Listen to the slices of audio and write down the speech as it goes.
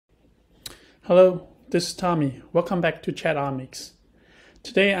Hello, this is Tommy. Welcome back to Chatomics.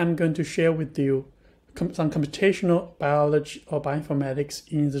 Today I'm going to share with you some computational biology or bioinformatics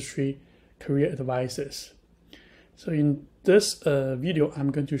industry career advices. So in this video,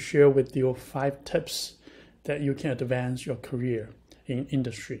 I'm going to share with you 5 tips that you can advance your career in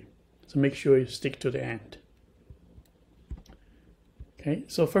industry. So make sure you stick to the end. Okay,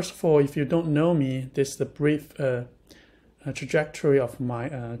 so first of all, if you don't know me, this is the brief trajectory of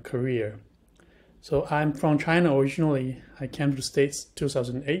my career. So I'm from China originally. I came to the States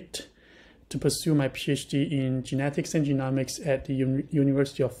 2008 to pursue my PhD in genetics and genomics at the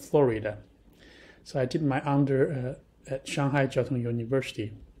University of Florida. So I did my under at Shanghai Jiao Tong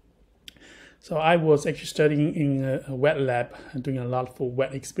University. So I was actually studying in a wet lab and doing a lot of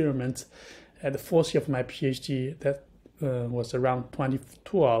wet experiments. At the 4th year of my PhD, that was around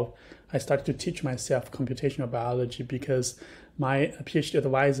 2012, I started to teach myself computational biology because my PhD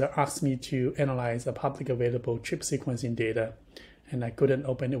advisor asked me to analyze a public available chip sequencing data, and I couldn't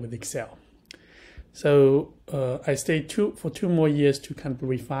open it with Excel. So I stayed for 2 more years to kind of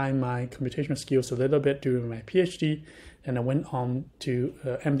refine my computational skills a little bit during my PhD, and I went on to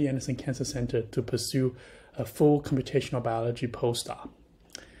MD Anderson Cancer Center to pursue a full computational biology postdoc.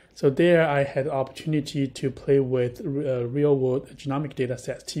 So there I had the opportunity to play with real-world genomic data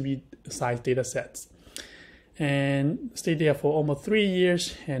sets, TB-sized data sets, and stayed there for almost 3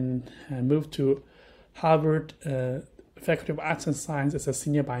 years, and moved to Harvard Faculty of Arts and Science as a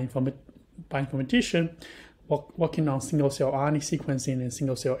senior bioinformatician, working on single-cell RNA sequencing and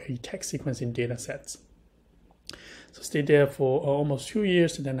single-cell ATAC sequencing data sets. So stayed there for almost 2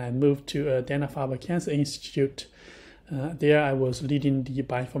 years, and then I moved to Dana-Farber Cancer Institute. There I was leading the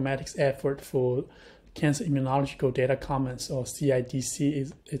bioinformatics effort for Cancer Immunological Data Commons, or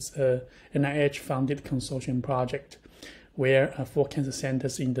CIDC. It's a NIH-funded consortium project where 4 cancer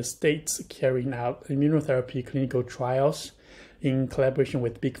centers in the States carrying out immunotherapy clinical trials in collaboration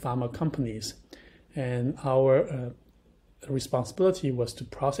with big pharma companies. And our responsibility was to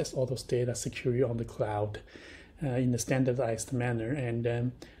process all those data securely on the cloud in a standardized manner, and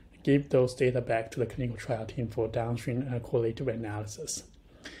then give those data back to the clinical trial team for downstream correlative analysis.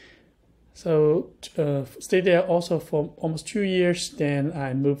 So stayed there also for almost 2 years. Then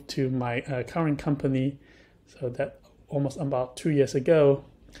I moved to my current company, so that almost about 2 years ago,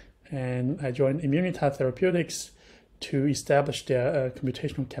 and I joined Immunitas Therapeutics to establish their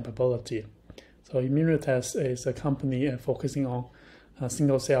computational capability. So Immunitas is a company focusing on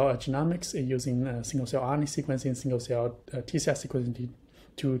single-cell genomics using single-cell RNA sequencing, single-cell T-cell sequencing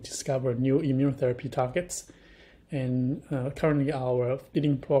to discover new immunotherapy targets. And currently our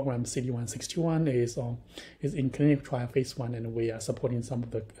leading program, CD161, is in clinical trial phase 1, and we are supporting some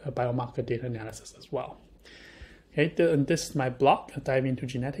of the biomarker data analysis as well. Okay, and this is my blog, Dive into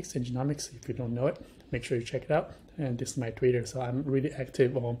Genetics and Genomics. If you don't know it, make sure you check it out. And this is my Twitter, so I'm really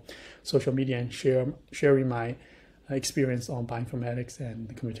active on social media and sharing my experience on bioinformatics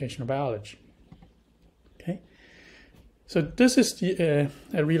and computational biology. Okay. So this is the,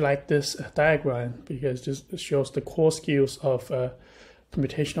 I really like this diagram because this shows the core skills of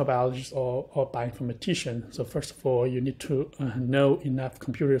computational biologists or bioinformatician. So first of all, you need to know enough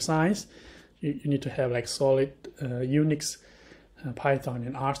computer science. You need to have like solid Unix, Python,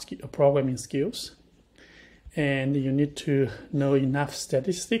 and R programming skills. And you need to know enough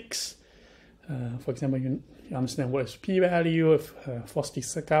statistics. For example, you understand what is p-value, false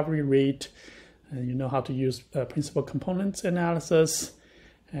discovery rate, and you know how to use principal components analysis,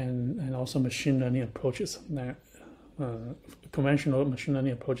 and also machine learning approaches, conventional machine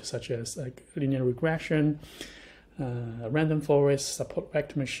learning approaches such as like linear regression, random forest, support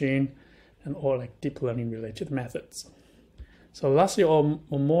vector machine, and all like deep learning related methods. So lastly, or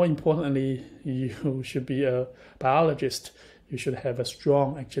more importantly, you should be a biologist. You should have a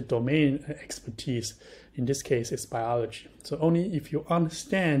strong actual domain expertise. In this case, it's biology. So only if you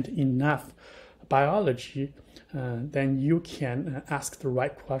understand enough biology, then you can ask the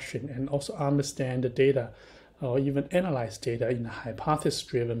right question and also understand the data or even analyze data in a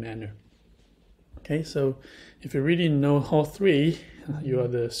hypothesis-driven manner. Okay, so if you really know all 3, you are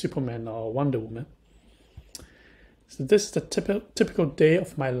the Superman or Wonder Woman. So this is the typical day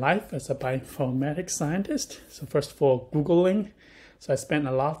of my life as a bioinformatics scientist. So first of all, Googling. So I spent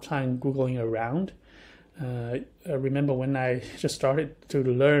a lot of time Googling around. I remember when I just started to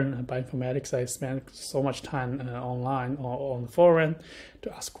learn bioinformatics, I spent so much time online or on the forum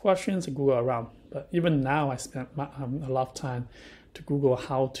to ask questions and Google around. But even now, I spend a lot of time to Google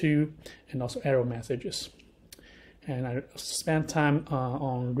how-to and also error messages. And I spent time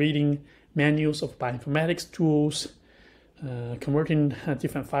on reading manuals of bioinformatics tools, converting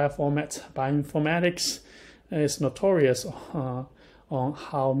different file formats. Bioinformatics is notorious on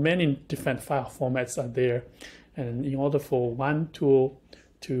how many different file formats are there, and in order for one tool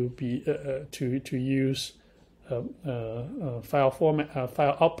to be to use file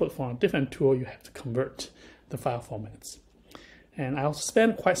output from a different tool, you have to convert the file formats. And I also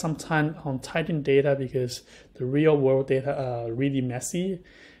spent quite some time on tidying data because the real world data are really messy,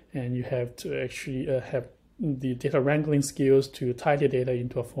 and you have to actually have the data wrangling skills to tidy data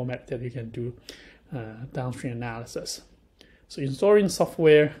into a format that you can do downstream analysis. So in storing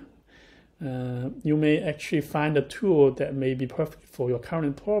software, you may actually find a tool that may be perfect for your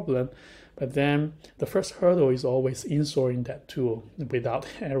current problem, but then the first hurdle is always installing that tool without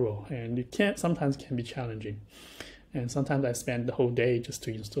error, and it sometimes can be challenging. And sometimes I spend the whole day just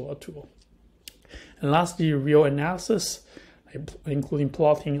to install a tool. And lastly, real analysis, including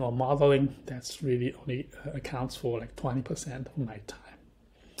plotting or modeling, that's really only accounts for like 20% of my time.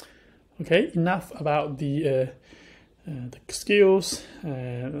 Okay, enough about the skills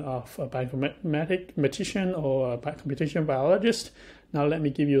of a bioinformatician or a computational biologist. Now let me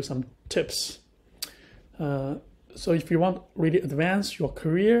give you some tips. So if you want to really advance your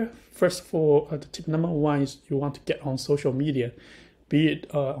career, first of all, the tip number one is you want to get on social media, be it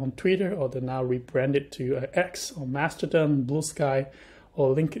on Twitter or the now rebranded to X or Mastodon, Blue Sky,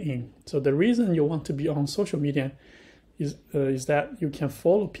 or LinkedIn. So the reason you want to be on social media is that you can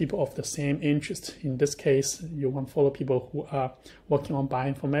follow people of the same interest. In this case, you want to follow people who are working on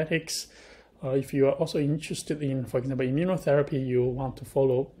bioinformatics. If you are also interested in, for example, immunotherapy, you want to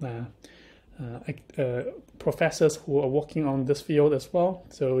follow professors who are working on this field as well,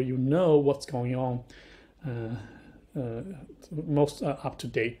 so you know what's going on, most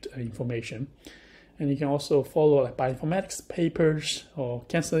up-to-date information. And you can also follow like bioinformatics papers or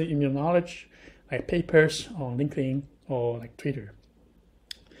cancer immunology like papers on LinkedIn or like Twitter.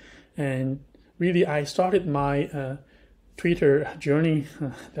 And really, I started my Twitter journey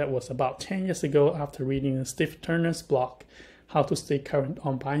that was about 10 years ago after reading Steve Turner's blog, How to Stay Current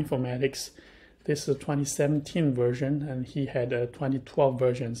on Bioinformatics. This is a 2017 version, and he had a 2012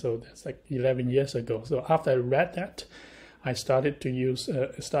 version, so that's like 11 years ago. So after I read that, I started to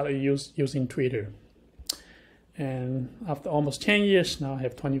using Twitter. And after almost 10 years, now I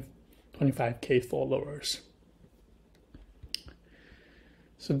have 25K followers.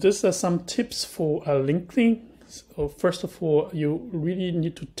 So these are some tips for LinkedIn. So first of all, you really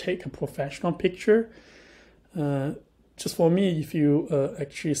need to take a professional picture. Just for me, if you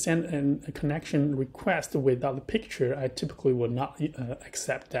actually send a connection request without the picture, I typically will not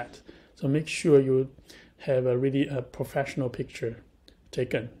accept that. So make sure you have a really professional picture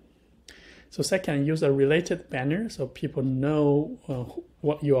taken. So second, use a related banner so people know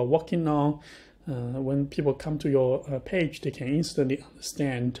what you are working on. When people come to your page, they can instantly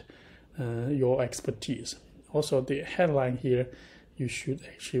understand your expertise. Also, the headline here, you should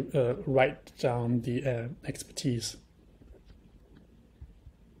actually write down the expertise.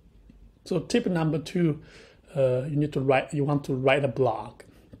 So tip number two, you want to write a blog.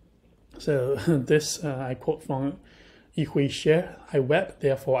 So this I quote from Yihui Xie, I web,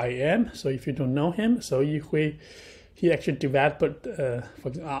 therefore I am. So if you don't know him, so Yihui, he actually developed for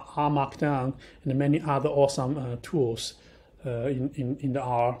example, R Markdown and many other awesome tools in the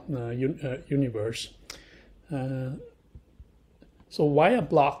R universe. So why a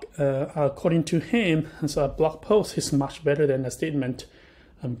blog? According to him, so a blog post is much better than a statement,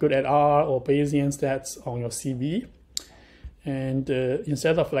 I'm good at R or Bayesian stats on your CV. And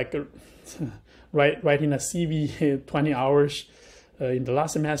instead of like writing a CV 20 hours in the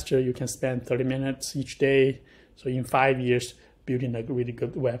last semester, you can spend 30 minutes each day. So in 5 years, building a really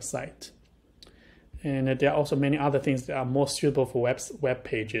good website. And there are also many other things that are more suitable for web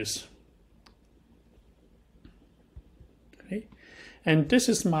pages. Okay, and this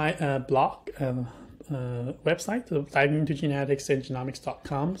is my blog website, so diving into genetics and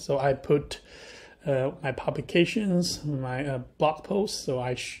genomics.com. So I put my publications, my blog posts. So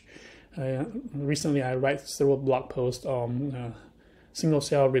recently I write several blog posts on single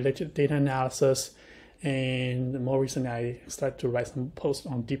cell related data analysis, and more recently I started to write some posts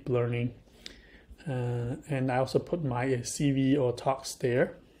on deep learning. And I also put my CV or talks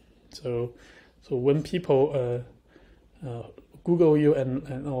there. So when people Google you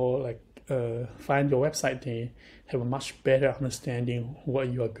or like find your website, they have a much better understanding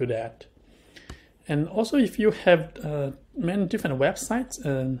what you are good at. And also, if you have many different websites,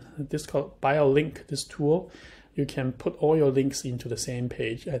 this is called BioLink, this tool, you can put all your links into the same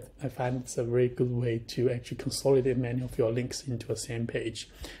page. I find it's a very good way to actually consolidate many of your links into the same page.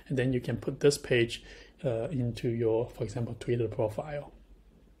 And then you can put this page into your, for example, Twitter profile.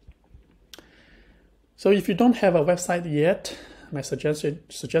 So if you don't have a website yet, my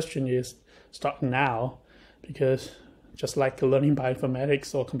suggestion is start now, because just like learning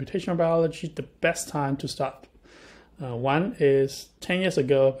bioinformatics or computational biology, the best time to start one is 10 years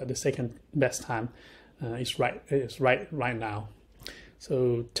ago, but the second best time is right now.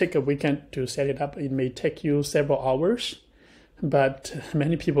 So take a weekend to set it up. It may take you several hours, but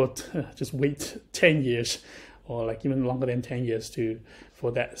many people just wait 10 years or like even longer than 10 years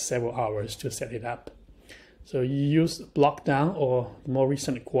for that several hours to set it up. So you use Blockdown or more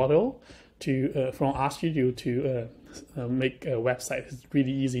recent Quadro from RStudio to make a website. It's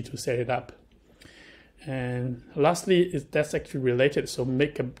really easy to set it up. And lastly, that's actually related. So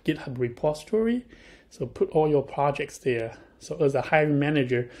make a GitHub repository. So put all your projects there. So as a hiring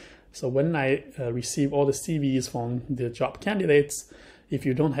manager, so when I receive all the CVs from the job candidates, if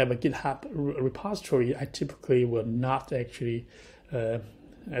you don't have a GitHub repository, I typically will not actually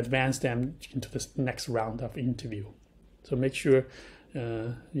advance them into the next round of interview. So make sure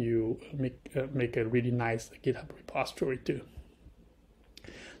you make a really nice GitHub repository too.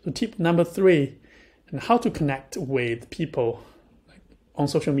 So tip number 3, and how to connect with people like on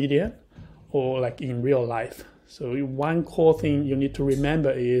social media or like in real life. So one core thing you need to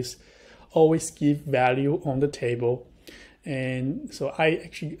remember is always give value on the table. And so I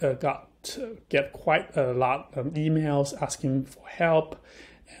actually get quite a lot of emails asking for help,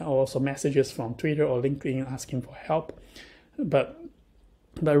 and also messages from Twitter or LinkedIn asking for help. But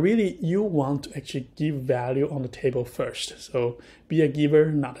really you want to actually give value on the table first. So be a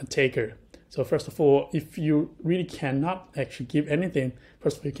giver, not a taker. So first of all, if you really cannot actually give anything,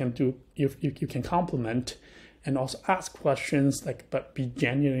 first of all, you can compliment and also ask questions, but be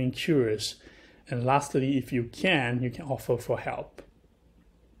genuinely curious. And lastly, if you can offer for help.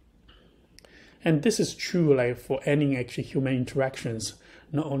 And this is true like for any actually human interactions,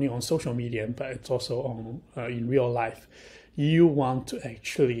 not only on social media, but it's also on in real life. You want to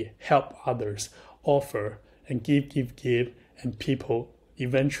actually help others, offer and give, and people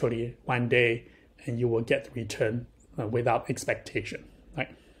eventually one day, and you will get return without expectation,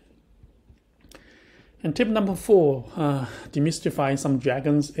 right? And tip number 4, demystifying some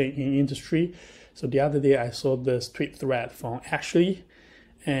jargons in industry. So the other day I saw this tweet thread from Ashley,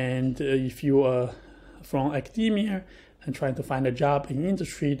 and if you are from academia and trying to find a job in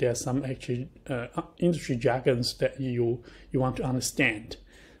industry, there's some actually industry jargons that you want to understand.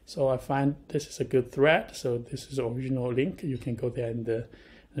 So I find this is a good thread. So this is the original link. You can go there and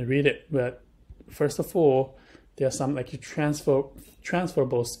read it. But first of all, there are some like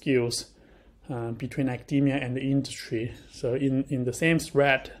transferable skills between academia and the industry. So in the same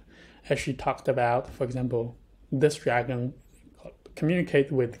thread, actually talked about, for example, this jargon,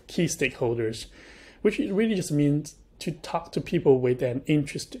 communicate with key stakeholders, which really just means to talk to people with an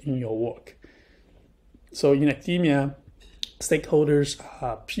interest in your work. So in academia, stakeholders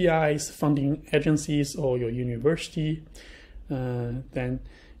are PIs, funding agencies, or your university. Then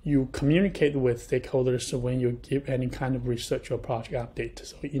you communicate with stakeholders when you give any kind of research or project update.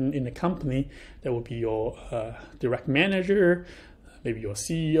 So in a company, that will be your direct manager, maybe your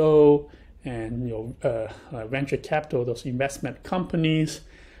CEO, and your venture capital, those investment companies,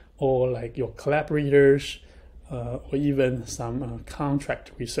 or like your collaborators, or even some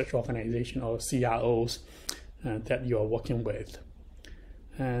contract research organization or CROs that you are working with.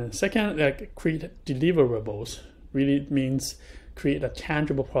 And second, like create deliverables. Really means create a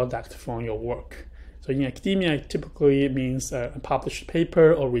tangible product from your work. So in academia, it typically means a published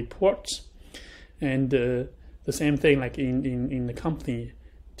paper or reports. And the same thing like in the company,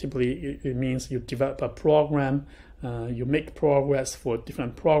 typically it means you develop a program, you make progress for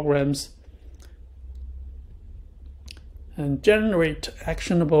different programs, and generate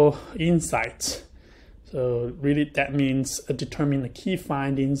actionable insights. So really that means determine the key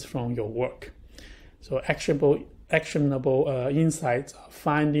findings from your work. So actionable insights are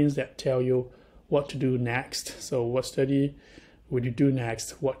findings that tell you what to do next. So what study would you do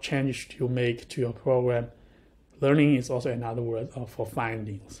next? What changes do you make to your program? Learning is also another word for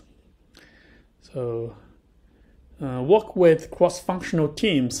findings. So work with cross-functional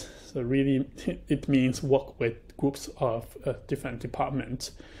teams. So really it means work with groups of different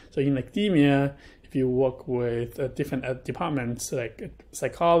departments. So in academia, if you work with different departments like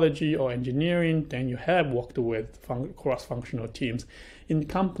psychology or engineering, then you have worked with cross-functional teams. In the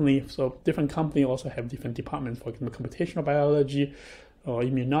company, so different companies also have different departments, for example, computational biology, or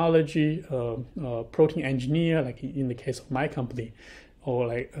immunology, protein engineer, like in the case of my company, or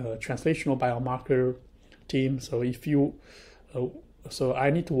like translational biomarker team. So if you So I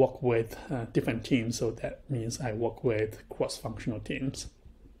need to work with different teams. So that means I work with cross-functional teams.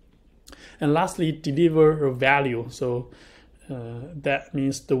 And lastly, deliver value. So that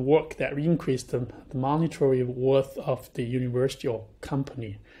means the work that increase the monetary worth of the university or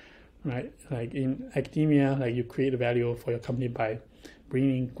company, right? Like in academia, like you create value for your company by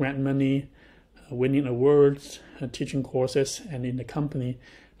bringing grant money, winning awards, teaching courses, and in the company,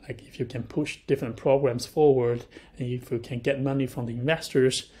 like if you can push different programs forward and if you can get money from the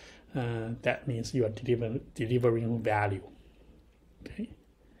investors, that means you are delivering value. Okay.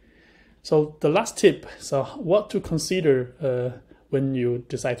 So the last tip, so what to consider when you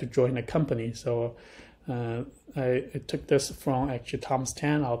decide to join a company. So I took this from actually Thomas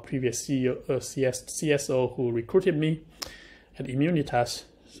Tan, our previous CSO who recruited me at Immunitas.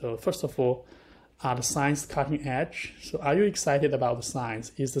 So first of all, are the science cutting edge? So are you excited about the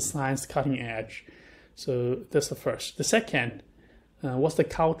science? Is the science cutting edge? So that's the first. The second, what's the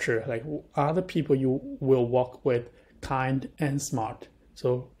culture? Like, are the people you will work with kind and smart?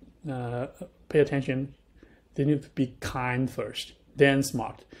 So pay attention. They need to be kind first, then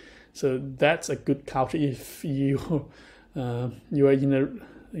smart. So that's a good culture. If you you are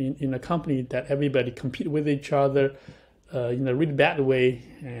in a company that everybody compete with each other in a really bad way,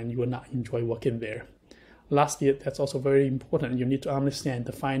 and you will not enjoy working there. Lastly, that's also very important. You need to understand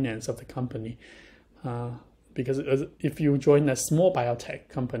the finance of the company, because if you join a small biotech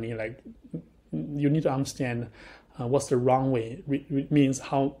company, like you need to understand what's the runway. It means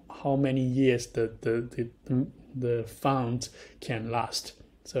how many years the fund can last.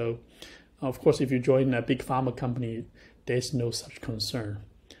 So, of course, if you join a big pharma company, there's no such concern.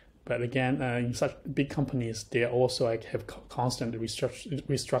 But again, in such big companies, they also have constant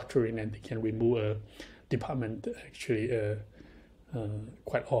restructuring, and they can remove a department actually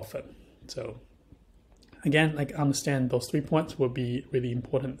quite often. So again, like understand those 3 points will be really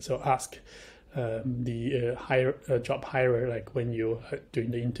important. So ask the job hirer like when you're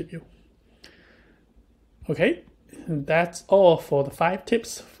doing the interview. Okay, that's all for the 5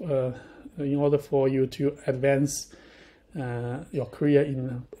 tips in order for you to advance your career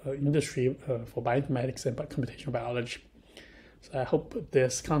in industry for bioinformatics and computational biology. So I hope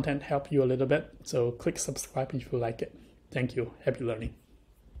this content helped you a little bit. So click subscribe if you like it. Thank you. Happy learning.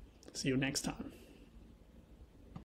 See you next time.